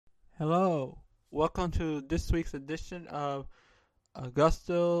Hello, welcome to this week's edition of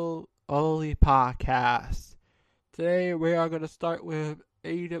Augusto Oli Podcast. Today we are going to start with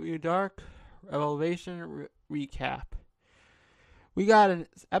AEW Dark Elevation Recap. We got an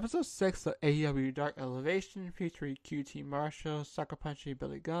episode 6 of AEW Dark Elevation featuring QT Marshall, Sucker Punch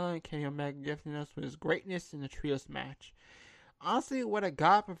Billy Gunn, Kenny Omega gifting us with his greatness in the trios match. Honestly, what a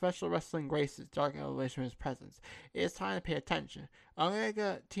god professional wrestling graces Dark Elevation with his presence. It is time to pay attention.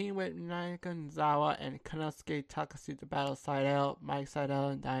 Omega teamed with Nakazawa and Konosuke Takeshita to battle Sydal, Mike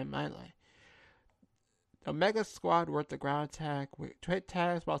Sydal, and Diamond. The Omega squad worked the ground attack with hit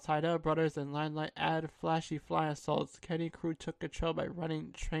tags while Sydal brothers and Limelight added flashy flying assaults. Kenny Crew took control by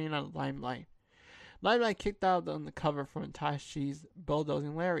running train on Limelight. Limelight kicked out on the cover from Tashi's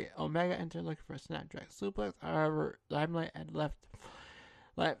bulldozing lariat. Omega entered looking for a Snapdragon suplex. However, Limelight had left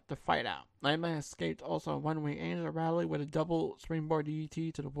the fight out. Limelight escaped also a one-wing angel rally with a double springboard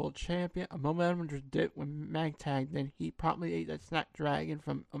DDT to the world champion. A momentum dip when Mag tagged. Then he promptly ate that Snapdragon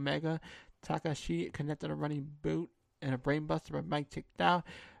from Omega. Takashi connected a running boot and a brainbuster, but Mike kicked out.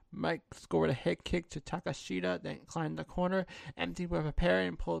 Mike scored a head kick to Takashita, then climbed the corner, emptied with a parry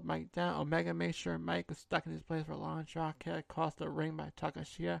and pulled Mike down. Omega made sure Mike was stuck in his place for a long shot kick across the ring by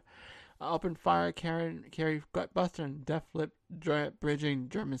Takashita. Open fire carry gutbuster and death flip bridging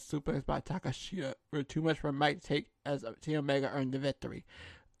German suplex by Takashita were too much for Mike to take as Team Omega earned the victory.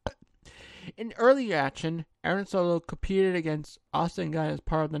 In early action, Aaron Solo competed against Austin Gunn as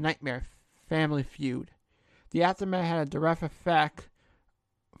part of the Nightmare family feud. The aftermath had a direct effect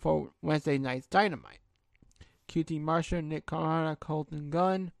for Wednesday night's Dynamite. QT Marshall, Nick Colorado, Colton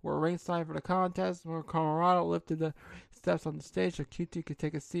Gunn were ringside for the contest, where Colorado lifted the steps on the stage so QT could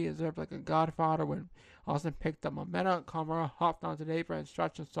take a seat and serve like a godfather. When Austin picked up momentum, Colorado hopped onto the apron and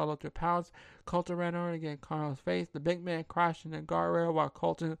stretched Solo to pounce. Colton ran over again Colorado's face. The big man crashed in the guardrail while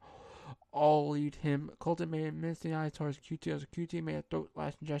Colton all-lead him. Colton made a missing eye towards QT as QT made a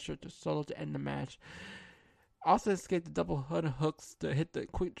throat-lashing gesture to Solo to end the match. Austin escaped the double hood hooks to hit the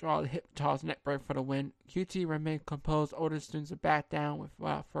quick draw, the hip toss, neck break for the win. QT remained composed, ordered students to back down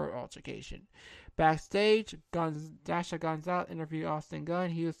without further altercation. Backstage, Dasha Gonzalez interviewed Austin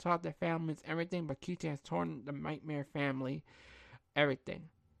Gunn. He was taught that family is everything, but QT has torn the Nightmare family, everything,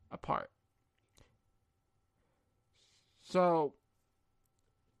 apart.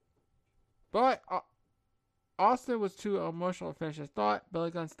 Austin was too emotional to finish his thought.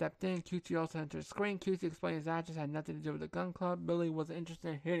 Billy Gunn stepped in. QT also entered the screen. QT explained his actions had nothing to do with the Gun Club. Billy wasn't interested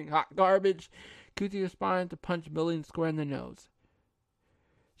in hitting hot garbage. QT responded to punch Billy square in the nose.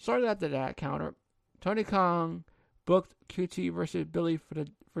 Shortly after that counter, Tony Khan booked QT versus Billy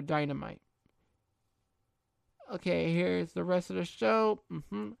for Dynamite. Okay, here's the rest of the show.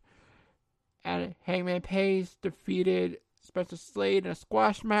 And Hangman Page defeated Spencer Slade in a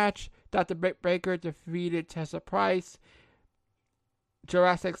squash match. Dr. Britt Baker defeated Tessa Price.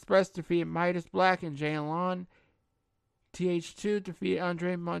 Jurassic Express defeated Midas Black and Jay Long. TH2 defeated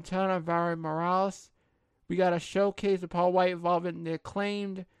Andre Montana and Valerie Morales. We got a showcase of Paul White involving the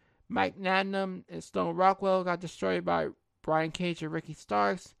Acclaimed. Mike Nadnam and Stone Rockwell got destroyed by Brian Cage and Ricky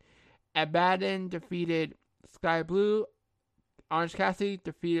Starks. Abaddon defeated Sky Blue. Orange Cassidy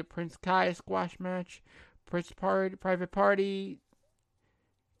defeated Prince Kai squash match. Private Party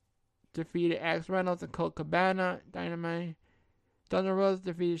defeated Alex Reynolds and Colt Cabana. Dynamite. Thunder Rose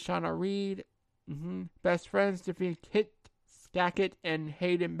defeated Shauna Reed. Best Friends defeated Kit Skackett and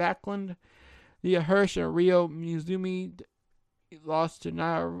Hayden Backlund. Leah Hirsch and Ryo Mizumi lost to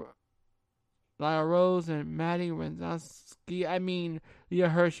Nia Rose and Maddie Ranowski. Leah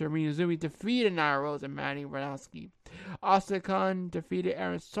Hirsch and Ryo Mizumi defeated Nia Rose and Maddie Ranowski. Austin Khan defeated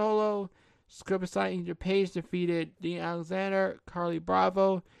Aaron Solo. Scripticide Angel Page defeated Dean Alexander, Carly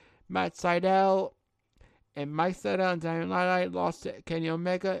Bravo, Matt Sydal, and Mike Sydal and Diamond Light lost to Kenny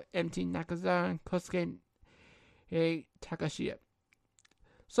Omega, MT Nakazawa, and Kosuke Takashita.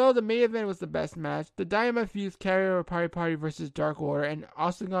 So the main event was the best match. The Dynamite fused Carrier Party versus Dark Order and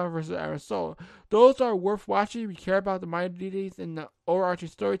Austin Gunn versus Aaron Solo. Those are worth watching if you care about the minor deities in the overarching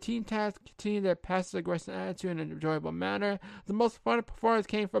story. Team Taz continued their passive-aggressive attitude in an enjoyable manner. The most fun performance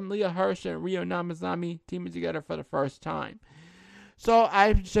came from Leah Hirsch and Ryo Namazami teaming together for the first time. So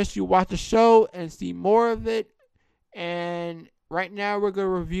I suggest you watch the show and see more of it. And right now we're going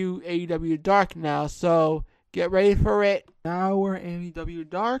to review AEW Dark now. So get ready for it. Now we're in AEW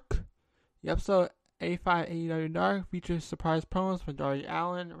Dark. The episode 85 AEW Dark features surprise promos from Darby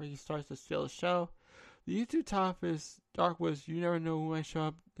Allin, where he starts to steal the show. The YouTube top is Dark was You Never Know Who Might Show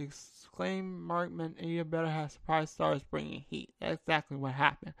Up. The exclaim Mark meant AEW better have surprise stars bringing heat. That's exactly what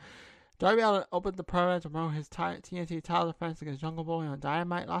happened. Darby Allin opened the program to promote his TNT title defense against Jungle Boy on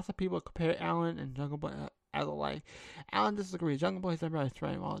Dynamite. Lots of people compare Allin and Jungle Boy as alike. Allin disagrees. Jungle Boy is everybody's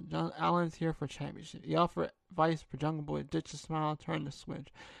friend, while Allin's here for championship. He offered advice for Jungle Boy to ditch the smile, turn the switch.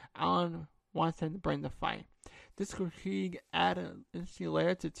 Allin wants him to bring the fight. This critique added an interesting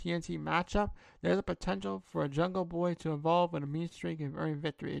layer to TNT matchup. There's a potential for a Jungle Boy to evolve with a mean streak and earn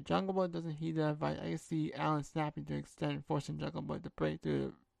victory. If Jungle Boy doesn't heed the advice, I can see Allin snapping to extend, forcing Jungle Boy to break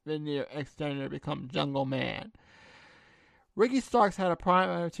through the veneer extender to become Jungle Man. Ricky Starks had a prime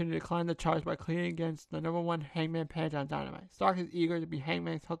opportunity to climb the charts by clearing against the number one Hangman Page on Dynamite. Starks is eager to be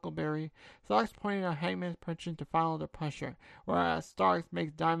Hangman's Huckleberry. Starks pointing out Hangman's punching to follow the pressure, whereas Starks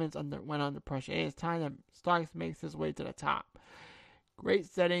makes diamonds when under pressure. It is time that Starks makes his way to the top. Great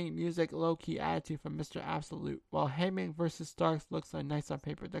setting, music, low-key attitude from Mr. Absolute. While Hangman vs. Starks looks like nice on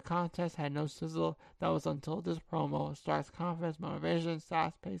paper, the contest had no sizzle. That was until this promo. Starks' confidence, motivation,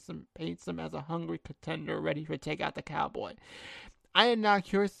 Starks paints him as a hungry contender ready to take out the Cowboy. I am now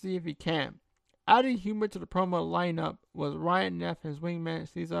curious to see if he can. Adding humor to the promo lineup was Ryan Neff, his wingman,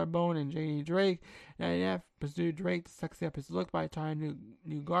 Cesar Bone, and J.D. Drake. Now Neff pursued Drake to sexy up his look by trying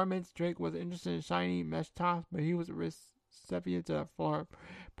new garments. Drake was interested in shiny mesh tops, but he was recipient to the floor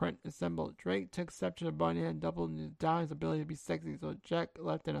print assembled. Drake took step to the bunny and doubled down his ability to be sexy, so Jack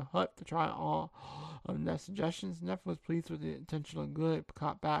left in a hut to try all of Neff's suggestions. Neff was pleased with the intentional good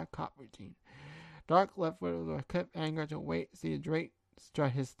cop bad cop routine. Dark left with a cliffhanger to wait to see Drake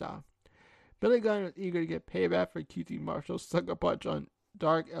strut his stuff. Billy Gunn was eager to get payback for QT Marshall's sucker punch on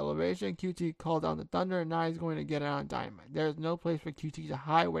Dark Elevation. QT called down the thunder, and now he's going to get it on Dynamite. There is no place for QT to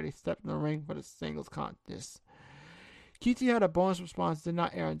hide where they stepped in the ring for the singles contest. QT had a bonus response, did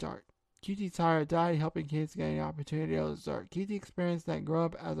not air on Dark. QT tired, died helping kids get an opportunity to observe. QT experienced that grow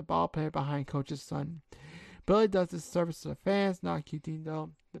up as a ball player behind coach's son. Billy does this service to the fans, not QT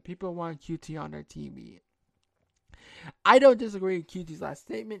though. The people want QT on their TV. I don't disagree with QT's last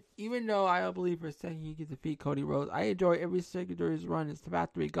statement, even though I don't believe for a second he can defeat Cody Rhodes. I enjoy every second during his run as the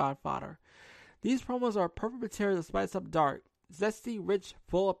Factory Godfather. These promos are perfect material to spice up Dark. Zesty, rich,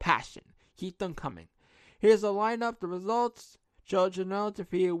 full of passion. Keep them coming. Here's the lineup, the results. Joe Janela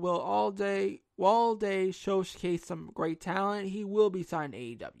defeated Will Allday. Allday showcased some great talent. He will be signed to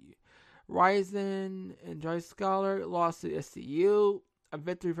AEW. Ryzen and Joyce Scholar lost to SCU. A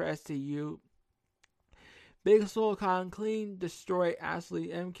victory for SCU. Big Soul Con Clean destroyed Ashley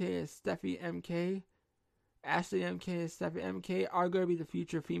MK and Steffi MK. Ashley MK and Steffi MK are going to be the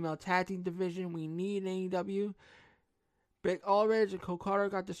future female tag team division we need in AEW. Big Ulrich and Cole Carter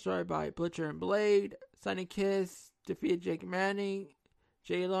got destroyed by Butcher and Blade. Sonny Kiss defeated Jake Manning.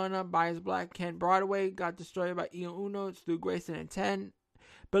 Jay Lona, Bias Black, Ken Broadway got destroyed by Io Uno, Stu Grayson, and 10.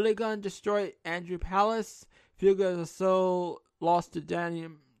 Billy Gunn destroyed Andrew Palace. Feel Good as a Soul lost to Danny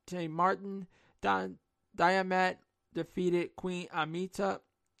Martin. Diamat defeated Queen Amita.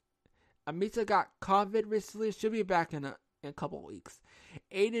 Amita got COVID recently. She'll be back in a couple weeks.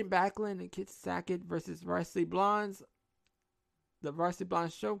 Aiden Backlund and Kit Sackett versus Varsity Blondes. The Varsity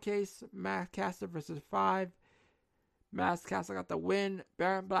Blondes Showcase. Matt Caster versus 5. Matt Caster got the win.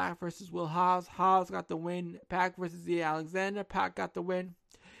 Baron Black versus Will Hobbs. Hobbs got the win. Pac versus the Alexander. Pac got the win.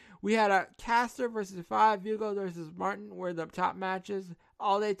 We had a Caster versus 5. Vigo versus Martin were the top matches.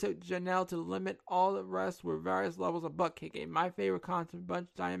 All they took Janelle to the limit. All the rest were various levels of butt kicking. My favorite content bunch,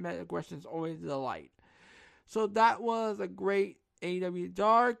 Dynamite aggression is always a delight. So that was a great AEW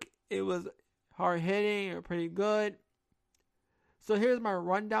Dark. It was hard hitting and pretty good. So here's my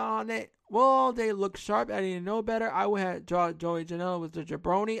rundown on it. Well, they look sharp. I didn't know better. I would have Joey Janela was the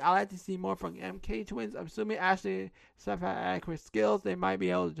jabroni. I like to see more from MK Twins. I'm assuming Ashley and Steph have adequate skills. They might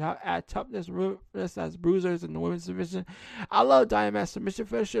be able to add toughness, rudeness as bruisers in the women's division. I love Diamond submission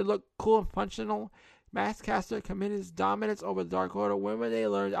finisher. Look cool and functional. Max Caster committed his dominance over the Dark Order. When will they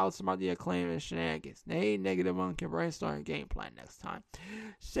learn to outsmart the Acclaim and shenanigans? Nay, Negative One can brainstorm a game plan next time.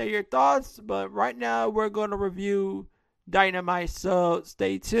 Share your thoughts, but right now we're going to review Dynamite, so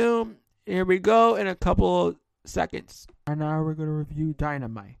stay tuned. Here we go in a couple of seconds. And now we're going to review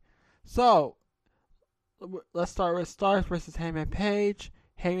Dynamite. So, let's start with Starks versus Hangman Page.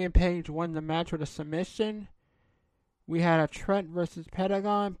 Hangman Page won the match with a submission. We had a Trent versus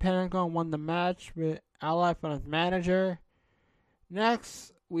Pentagon. Pentagon won the match with ally from his manager.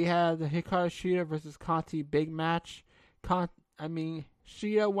 Next, we had the Hikaru Shida versus Conti big match.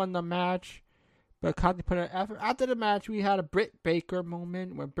 Shida won the match, but Conti put an effort. After the match, we had a Britt Baker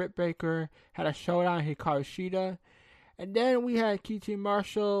moment where Britt Baker had a showdown with Hikaru Shida. And then we had QT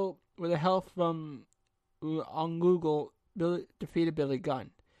Marshall with the help from on Google defeated Billy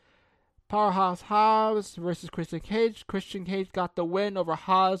Gunn. Powerhouse Hobbs versus Christian Cage. Christian Cage got the win over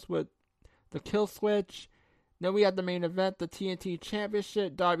Hobbs with the kill switch. Then we had the main event, the TNT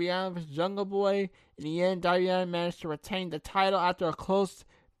Championship, Darby Allin vs. Jungle Boy. In the end, Darby Allin managed to retain the title after a close,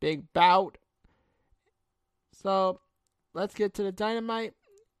 big bout. So, let's get to the Dynamite.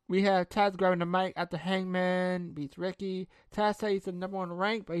 We have Taz grabbing the mic after Hangman beats Ricky. Taz said he's the number one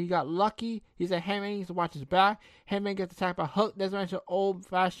rank, but he got lucky. He said Hangman needs to watch his back. Hangman gets attacked by Hook. There's an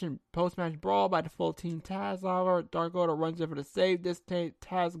old-fashioned post-match brawl by the full team Taz. However, Dark Order runs in for the save. This time,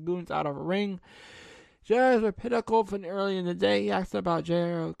 Taz goons out of a ring. Jared's with Pinnacle from early in the day. He asked about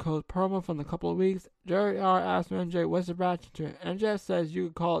Jericho's promo from a couple of weeks. Jared asked MJ, what's the match to it? MJ says you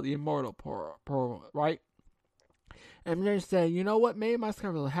could call it the Immortal promo, right? MJ said, you know what, maybe my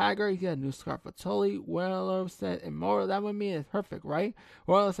scarf is haggard. He got a new scarf for Tully. Willow said, Immortal, that would mean it's perfect, right?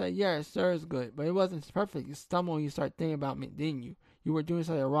 Willow said, yeah, sir, it's good. But it wasn't perfect. You stumbled when you started thinking about me, didn't you? You were doing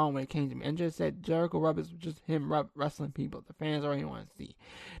something wrong when it came to me. MJ said Jericho rub is just him wrestling people. The fans already want to see.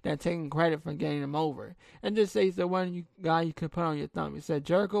 Then taking credit for getting him over. MJ said he's the one guy you could put on your thumb. He said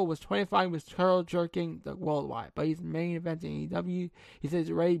Jericho was 25, was curl jerking the worldwide, but he's main eventing AEW. He says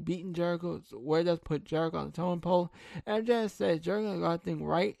he's already beaten Jericho. So where does put Jericho on the totem pole? MJ says Jericho got the thing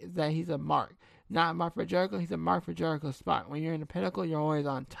right is that he's a mark. Not a mark for Jericho, he's a mark for Jericho's spot. When you're in the Pinnacle, you're always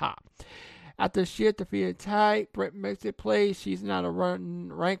on top. After Sheer defeated Ty, Britt makes it play. She's not a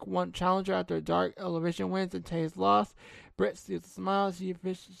rank 1 challenger after Dark Elevation wins and Tay's lost. Britt steals a smile. She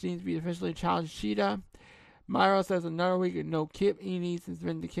seems to be officially challenged Sheeta. Myra says another week of no Kip. He needs his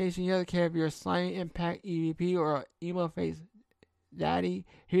vindication. He doesn't care if you're a slimy Impact EVP or an emo face daddy.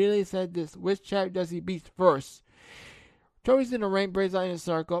 Healy said this. Which chap does he beat first? Tony's in the ring, braids out in a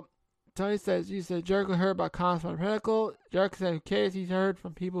circle. Tony says, you said Jericho heard about comments from the Pinnacle. Jericho said, who cares? He's heard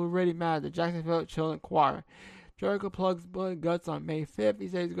from people who really mad at the Jacksonville Children Choir. Jericho plugs Blood and Guts on May 5th. He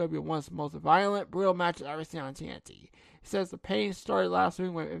says he's going to be one of the most violent, brutal matches I've ever seen on TNT. He says the pain started last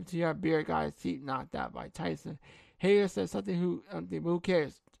week when MTR Beer got his teeth knocked out by Tyson. Hager says who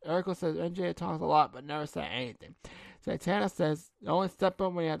cares? Jericho says MJ talks a lot but never said anything. Santana says the only step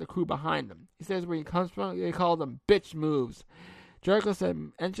up when he had the crew behind him. He says where he comes from, they call them bitch moves. Jericho said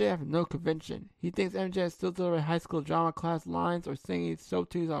MJ has no convention. He thinks MJ is still delivering high school drama class lines or singing show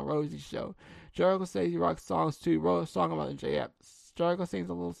tunes on Rosie's show. Jericho says he rocks songs too. He wrote a song about MJF. Jericho sings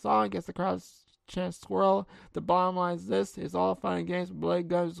a little song, gets the crowd chant swirl. The bottom line is this: it's all fun and games. Blade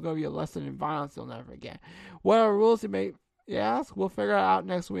Guns is going to be a lesson in violence he'll never forget. What are rules he may ask? We'll figure it out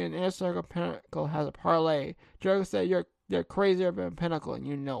next week. And Inner Circle Pinnacle has a parlay. Jericho said they're crazier than Pinnacle, and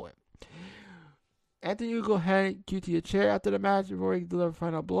you know it. Anthony Ugo handed QT a chair after the match before he delivered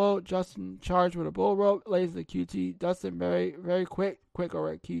final blow. Justin charged with a bull rope, lays the QT. Dustin very quick over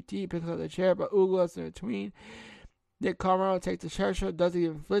at QT, picks up the chair, but Ugo is in between. Nick Carmelo takes the chair shot, doesn't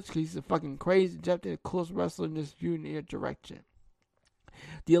even flinch because he's a fucking crazy. Jeff did a close wrestler in this junior direction.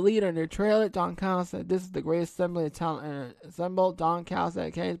 The Elite in their trailer, Don Callis said this is the greatest assembly of talent assembled. Don Callis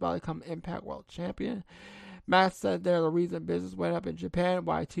said Kenny's about to become Impact World Champion. Matt said they're the reason business went up in Japan,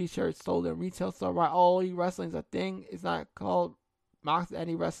 why t-shirts sold in retail store, why all wrestling's a thing. It's not called Mox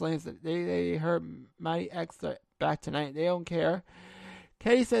Any Wrestling. They heard Mighty X back tonight. They don't care.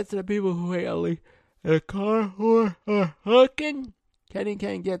 Kenny said to the people who hate Ali, the car who are hooking. Kenny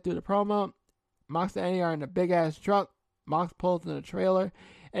can't get through the promo. Mox and Eddie are in a big-ass truck. Mox pulls in the trailer,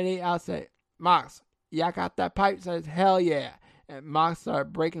 and he out said, Mox, y'all got that pipe? Says, hell yeah. And Mox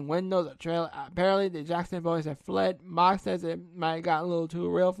started breaking windows of the trailer. Apparently, the Jackson boys have fled. Mox says it might have gotten a little too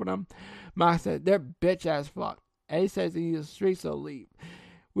real for them. Mox said, they're bitch ass fuck. Eddie says he's the streets, so leave.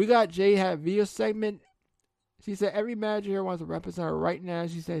 We got Jay had a video segment. She said every manager here wants to represent her right now.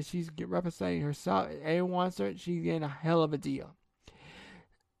 She says she's representing herself. If anyone wants her, she's getting a hell of a deal.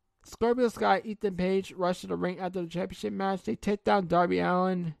 Scorpio Sky, Ethan Page rushed to the ring after the championship match. They take down Darby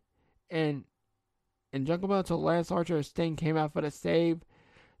Allin and Jungle Boy until Lance Archer and Sting came out for the save.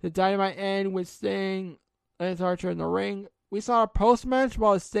 The Dynamite end with Sting, Lance Archer in the ring. We saw a post match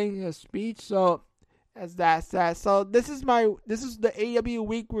while Sting his speech, so that's that sad. So this is the AEW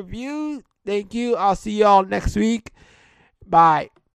week review. Thank you. I'll see y'all next week. Bye.